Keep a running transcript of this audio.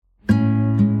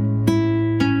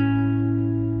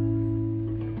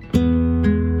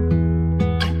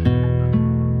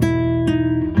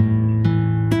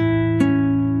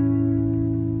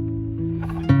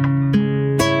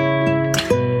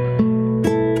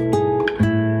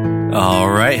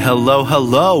All right,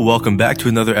 hello. Welcome back to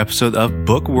another episode of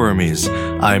Bookwormies.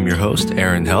 I'm your host,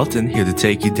 Aaron Helton, here to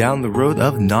take you down the road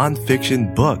of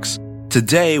nonfiction books.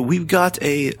 Today, we've got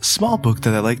a small book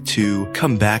that I like to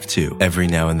come back to every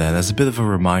now and then as a bit of a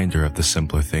reminder of the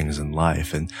simpler things in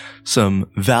life and some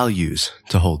values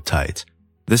to hold tight.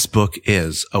 This book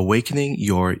is Awakening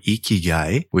Your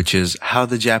Ikigai, which is How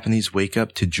the Japanese Wake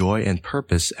Up to Joy and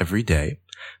Purpose Every Day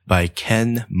by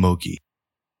Ken Mogi.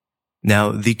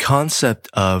 Now, the concept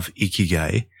of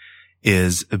Ikigai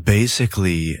is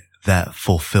basically that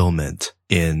fulfillment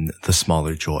in the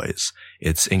smaller joys.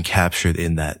 It's encaptured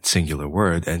in that singular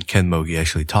word, and Ken Mogi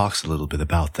actually talks a little bit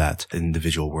about that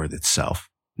individual word itself.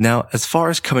 Now, as far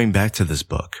as coming back to this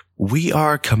book, we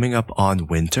are coming up on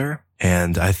winter,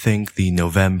 and I think the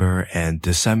November and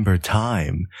December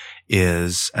time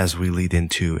is, as we lead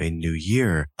into a new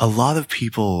year, a lot of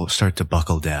people start to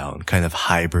buckle down, kind of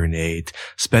hibernate,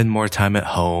 spend more time at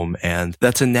home, and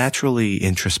that's a naturally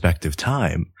introspective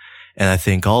time. And I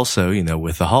think also,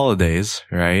 with the holidays,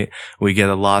 right, we get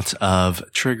a lot of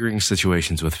triggering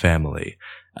situations with family.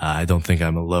 I don't think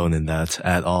I'm alone in that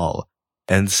at all.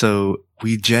 And so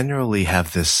we generally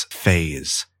have this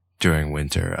phase during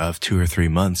winter of 2 or 3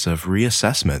 months of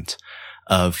reassessment,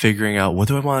 of figuring out what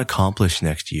do I want to accomplish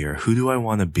next year? Who do I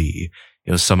want to be?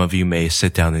 Some of you may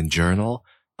sit down and journal.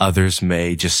 Others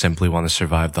may just simply want to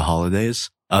survive the holidays.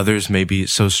 Others may be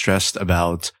so stressed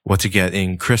about what to get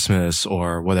in Christmas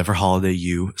or whatever holiday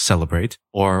you celebrate,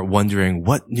 or wondering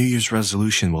what New Year's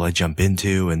resolution will I jump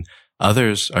into? And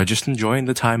others are just enjoying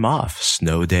the time off,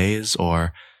 snow days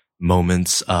or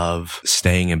moments of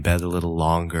staying in bed a little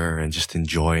longer and just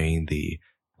enjoying the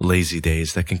lazy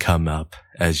days that can come up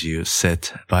as you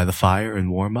sit by the fire and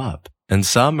warm up. And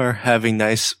some are having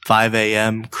nice 5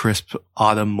 a.m. crisp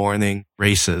autumn morning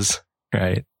races,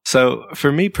 right? So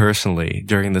for me personally,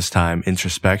 during this time,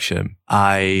 introspection,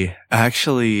 I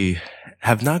actually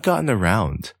have not gotten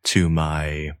around to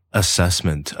my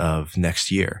assessment of next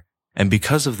year. And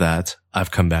because of that, I've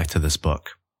come back to this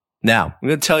book. Now, I'm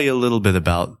going to tell you a little bit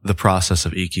about the process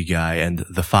of Ikigai and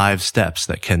the 5 steps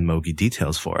that Ken Mogi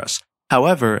details for us.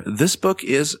 However, this book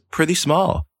is pretty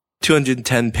small.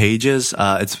 210 pages.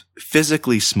 It's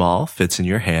physically small, fits in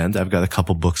your hand. I've got a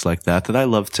couple books like that I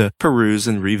love to peruse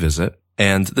and revisit.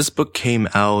 And this book came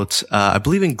out, I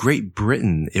believe in Great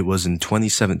Britain, it was in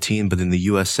 2017, but in the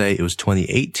USA, it was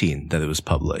 2018 that it was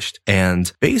published.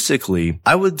 And basically,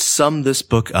 I would sum this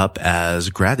book up as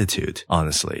gratitude,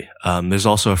 honestly. There's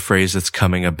also a phrase that's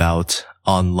coming about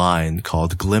online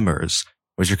called glimmers,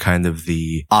 which are kind of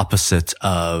the opposite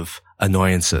of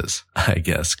annoyances, I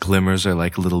guess. Glimmers are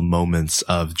like little moments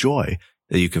of joy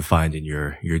that you can find in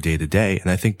your day-to-day. And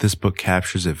I think this book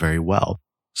captures it very well.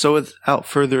 So without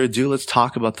further ado, let's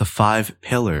talk about the 5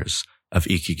 pillars of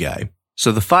Ikigai.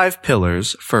 So the 5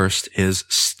 pillars, first is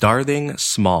starting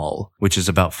small, which is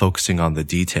about focusing on the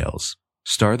details.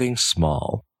 Starting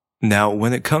small. Now,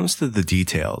 when it comes to the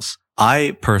details,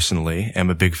 I personally am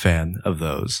a big fan of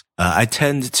those. I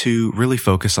tend to really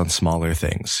focus on smaller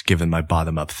things, given my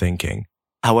bottom-up thinking.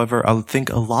 However, I think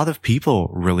a lot of people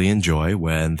really enjoy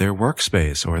when their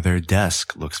workspace or their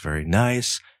desk looks very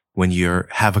nice, when you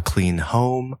have a clean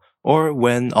home, or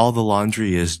when all the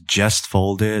laundry is just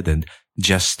folded and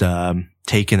just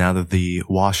taken out of the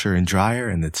washer and dryer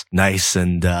and it's nice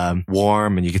and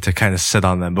warm and you get to kind of sit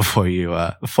on them before you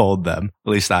fold them.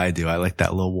 At least I do. I like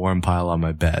that little warm pile on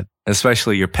my bed.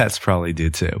 Especially your pets probably do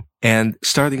too. And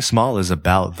starting small is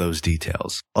about those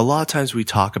details. A lot of times we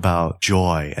talk about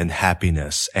joy and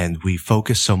happiness and we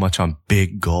focus so much on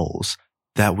big goals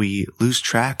that we lose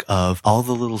track of all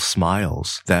the little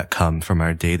smiles that come from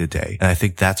our day-to-day. And I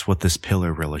think that's what this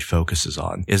pillar really focuses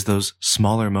on, is those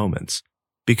smaller moments.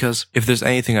 Because if there's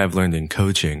anything I've learned in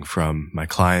coaching from my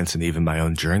clients and even my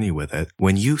own journey with it,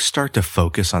 when you start to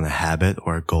focus on a habit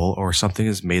or a goal or something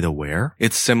is made aware,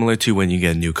 it's similar to when you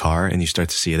get a new car and you start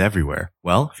to see it everywhere.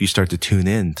 Well, if you start to tune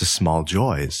in to small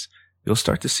joys, you'll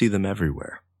start to see them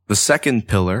everywhere. The second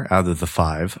pillar out of the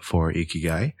 5 for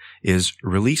Ikigai is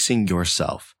releasing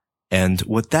yourself. And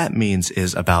what that means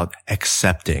is about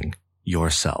accepting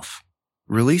yourself.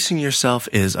 Releasing yourself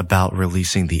is about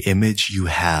releasing the image you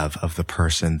have of the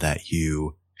person that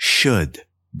you should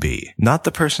be. Not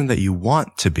the person that you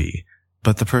want to be,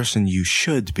 but the person you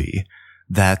should be.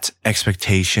 That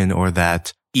expectation or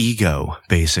that ego,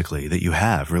 basically, that you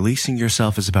have. Releasing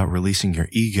yourself is about releasing your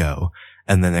ego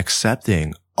and then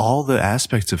accepting all the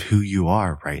aspects of who you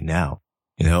are right now.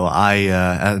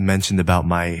 I mentioned about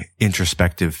my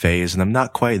introspective phase, and I'm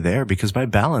not quite there because my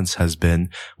balance has been,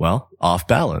 off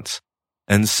balance.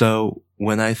 And so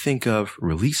when I think of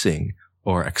releasing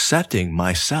or accepting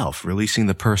myself, releasing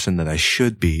the person that I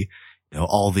should be,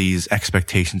 all these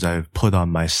expectations I've put on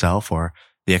myself or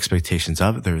the expectations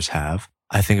others have.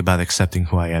 I think about accepting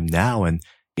who I am now. And,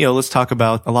 let's talk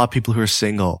about a lot of people who are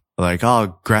single, like,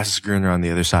 oh, grass is greener on the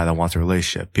other side. I want a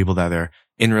relationship. People that are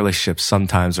in relationships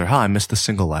sometimes are, I miss the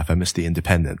single life. I miss the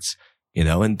independence,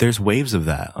 and there's waves of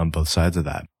that on both sides of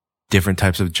that. Different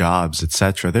types of jobs,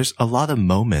 etc. There's a lot of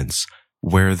moments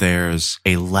where there's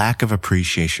a lack of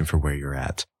appreciation for where you're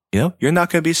at. You're not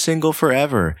going to be single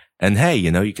forever. And hey,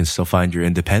 you can still find your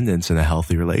independence in a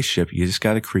healthy relationship. You just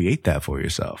got to create that for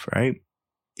yourself, right?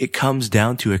 It comes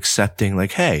down to accepting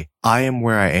like, hey, I am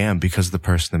where I am because of the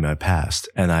person in my past.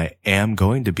 And I am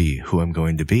going to be who I'm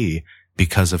going to be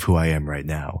because of who I am right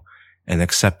now. And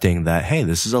accepting that, hey,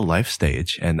 this is a life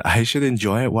stage and I should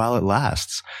enjoy it while it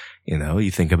lasts.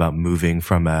 You think about moving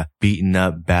from a beaten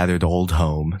up, battered old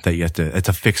home that it's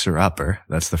a fixer upper.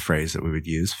 That's the phrase that we would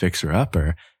use, fixer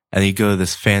upper. And you go to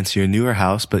this fancier, newer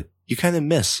house, but you kind of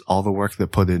miss all the work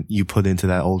that you put into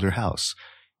that older house.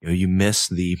 You miss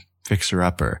the fixer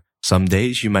upper. Some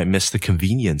days you might miss the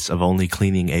convenience of only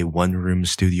cleaning a one-room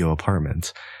studio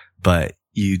apartment, but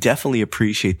you definitely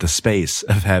appreciate the space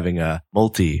of having a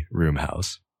multi-room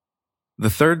house. The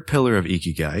third pillar of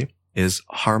Ikigai is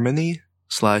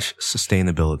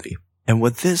harmony/sustainability. And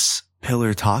what this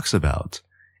pillar talks about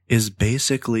is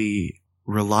basically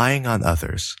relying on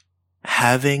others,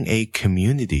 having a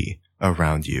community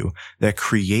around you that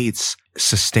creates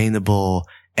sustainable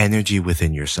energy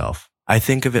within yourself. I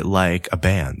think of it like a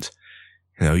band.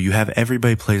 You have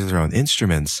everybody plays their own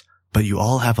instruments, but you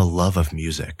all have a love of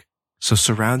music. So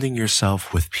surrounding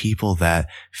yourself with people that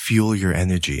fuel your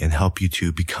energy and help you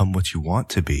to become what you want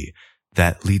to be,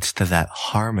 that leads to that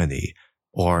harmony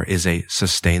or is a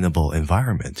sustainable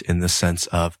environment in the sense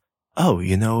of,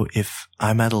 if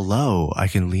I'm at a low, I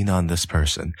can lean on this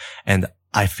person. And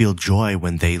I feel joy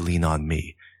when they lean on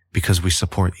me because we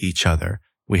support each other.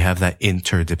 We have that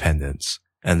interdependence.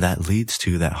 And that leads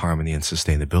to that harmony and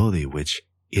sustainability, which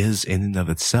is in and of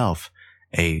itself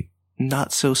a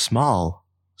not so small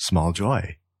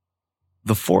joy.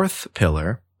 The fourth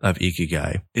pillar of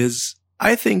Ikigai is,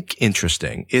 I think,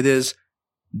 interesting. It is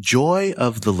joy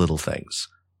of the little things.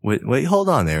 Wait, hold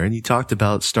on, Aaron. You talked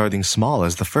about starting small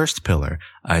as the first pillar.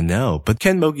 I know, but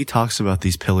Ken Mogi talks about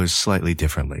these pillars slightly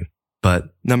differently.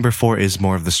 But number 4 is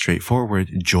more of the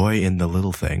straightforward joy in the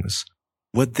little things.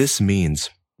 What this means,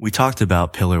 we talked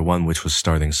about pillar 1, which was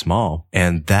starting small,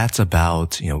 and that's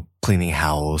about, cleaning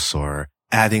house or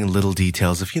adding little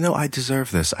details of, I deserve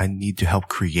this. I need to help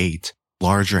create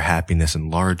larger happiness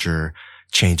and larger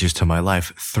changes to my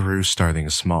life through starting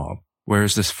small.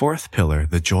 Whereas this fourth pillar,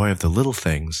 the joy of the little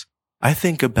things, I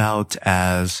think about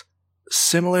as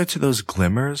similar to those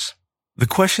glimmers. The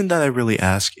question that I really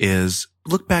ask is,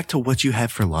 look back to what you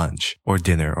had for lunch or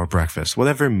dinner or breakfast,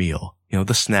 whatever meal,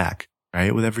 the snack,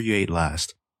 right? Whatever you ate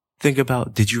last. Think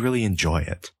about, did you really enjoy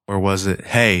it? Or was it,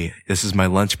 hey, this is my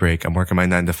lunch break. I'm working my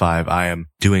 9 to 5. I am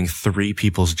doing 3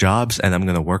 people's jobs and I'm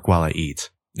going to work while I eat.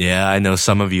 Yeah, I know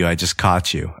some of you, I just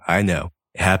caught you. I know.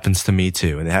 It happens to me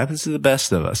too. And it happens to the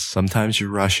best of us. Sometimes you're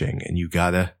rushing and you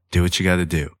gotta do what you gotta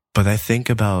do. But I think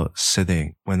about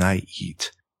sitting when I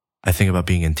eat. I think about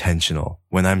being intentional.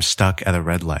 When I'm stuck at a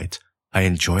red light, I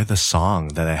enjoy the song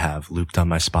that I have looped on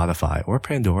my Spotify or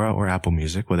Pandora or Apple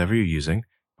Music, whatever you're using,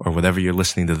 or whatever you're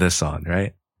listening to this on,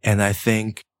 right? And I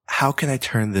think, how can I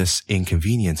turn this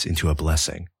inconvenience into a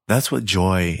blessing? That's what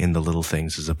joy in the little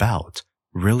things is about.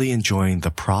 Really enjoying the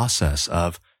process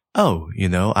of,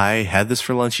 I had this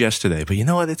for lunch yesterday, but you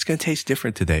know what? It's going to taste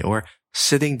different today. Or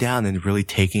sitting down and really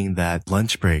taking that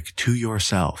lunch break to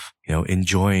yourself,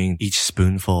 enjoying each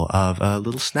spoonful of a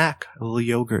little snack, a little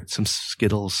yogurt, some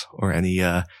Skittles, or any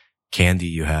candy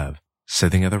you have.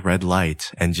 Sitting at a red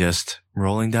light and just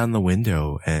rolling down the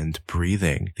window and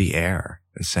breathing the air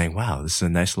and saying, wow, this is a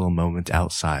nice little moment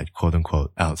outside, quote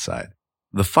unquote, outside.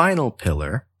 The final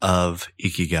pillar of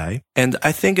Ikigai, and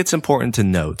I think it's important to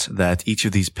note that each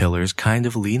of these pillars kind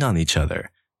of lean on each other.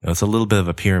 It's a little bit of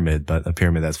a pyramid, but a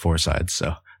pyramid has 4 sides,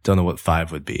 so don't know what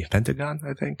 5 would be. Pentagon,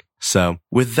 I think. So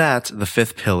with that, the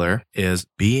 5th pillar is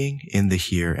being in the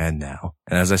here and now.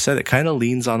 And as I said, it kind of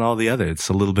leans on all the others. It's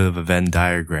a little bit of a Venn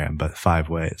diagram, but 5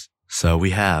 ways. So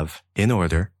we have, in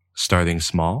order, starting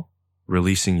small,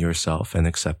 releasing yourself and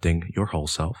accepting your whole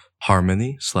self,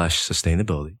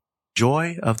 harmony/sustainability,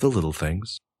 joy of the little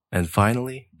things, and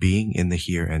finally, being in the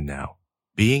here and now.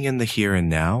 Being in the here and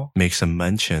now makes a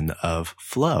mention of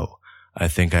flow. I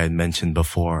think I had mentioned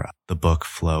before the book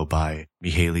Flow by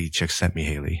Mihaly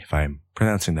Csikszentmihalyi, if I'm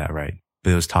pronouncing that right.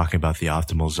 But it was talking about the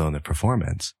optimal zone of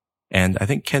performance. And I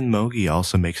think Ken Mogi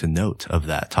also makes a note of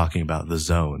that, talking about the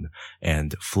zone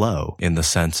and flow in the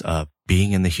sense of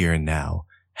being in the here and now,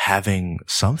 having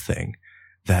something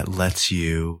that lets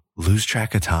you lose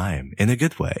track of time in a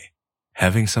good way,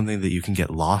 having something that you can get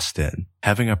lost in,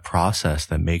 having a process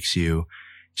that makes you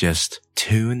just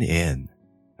tune in.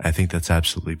 I think that's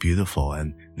absolutely beautiful.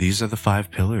 And these are the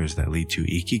 5 pillars that lead to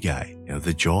Ikigai,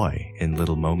 the joy in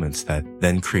little moments that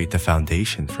then create the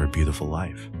foundation for a beautiful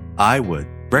life. I would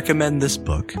recommend this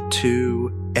book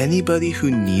to anybody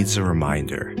who needs a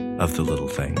reminder of the little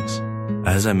things.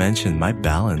 As I mentioned, my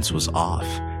balance was off,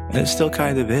 and it still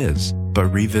kind of is, but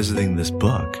revisiting this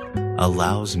book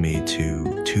allows me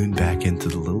to tune back into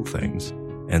the little things.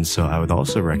 And so I would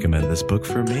also recommend this book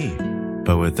for me.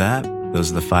 But with that, those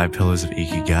are the 5 pillars of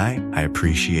Ikigai. I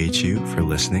appreciate you for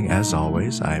listening. As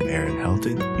always, I'm Aaron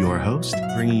Helton, your host,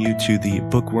 bringing you to the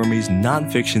Bookwormies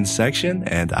nonfiction section,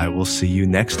 and I will see you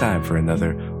next time for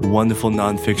another wonderful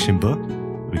nonfiction book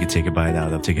we can take a bite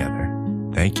out of together.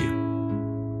 Thank you.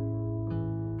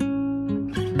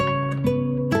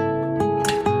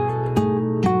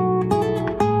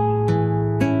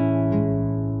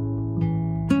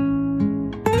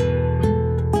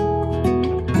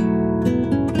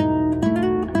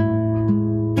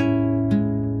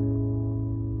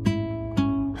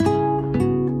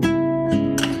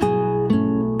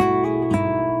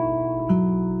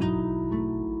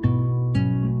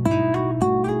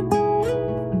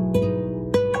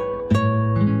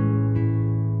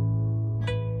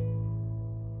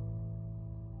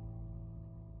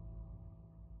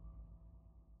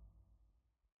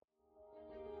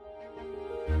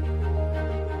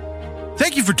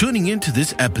 Thank you for tuning in to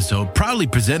this episode, proudly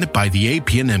presented by the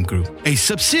APNM Group, a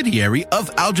subsidiary of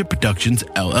Algebra Productions,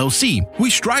 LLC. We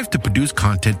strive to produce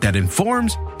content that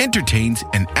informs, entertains,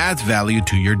 and adds value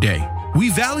to your day. We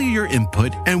value your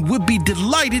input and would be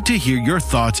delighted to hear your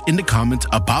thoughts in the comments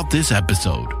about this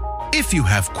episode. If you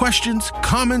have questions,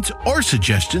 comments, or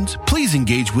suggestions, please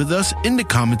engage with us in the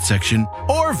comment section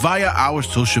or via our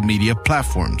social media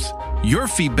platforms. Your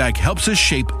feedback helps us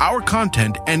shape our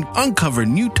content and uncover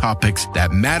new topics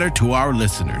that matter to our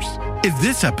listeners. If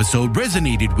this episode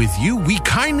resonated with you, we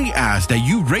kindly ask that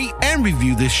you rate and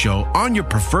review this show on your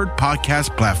preferred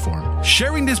podcast platform.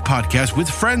 Sharing this podcast with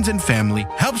friends and family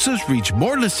helps us reach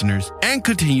more listeners and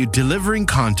continue delivering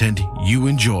content you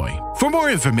enjoy. For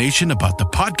more information about the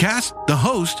podcast, the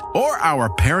host, or our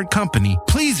parent company,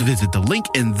 please visit the link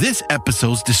in this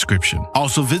episode's description.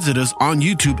 Also visit us on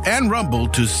YouTube and Rumble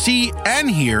to see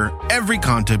and hear every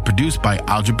content produced by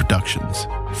Algebra Productions.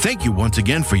 Thank you once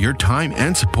again for your time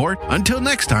and support. Until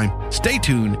next time, stay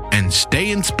tuned and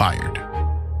stay inspired.